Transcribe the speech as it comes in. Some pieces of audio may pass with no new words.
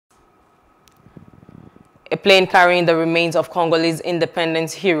A plane carrying the remains of Congolese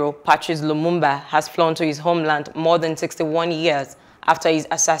independence hero Patrice Lumumba has flown to his homeland more than 61 years after his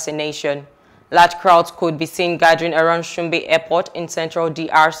assassination. Large crowds could be seen gathering around Shumbe Airport in central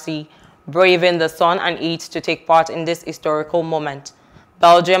D.R.C, braving the sun and heat to take part in this historical moment.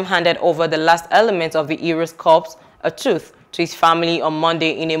 Belgium handed over the last elements of the hero's corpse, a tooth, to his family on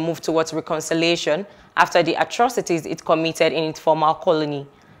Monday in a move towards reconciliation after the atrocities it committed in its former colony.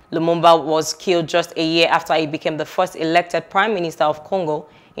 Lumumba was killed just a year after he became the first elected Prime Minister of Congo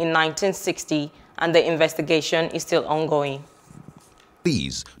in 1960, and the investigation is still ongoing.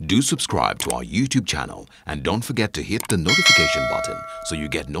 Please do subscribe to our YouTube channel and don't forget to hit the notification button so you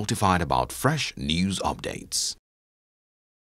get notified about fresh news updates.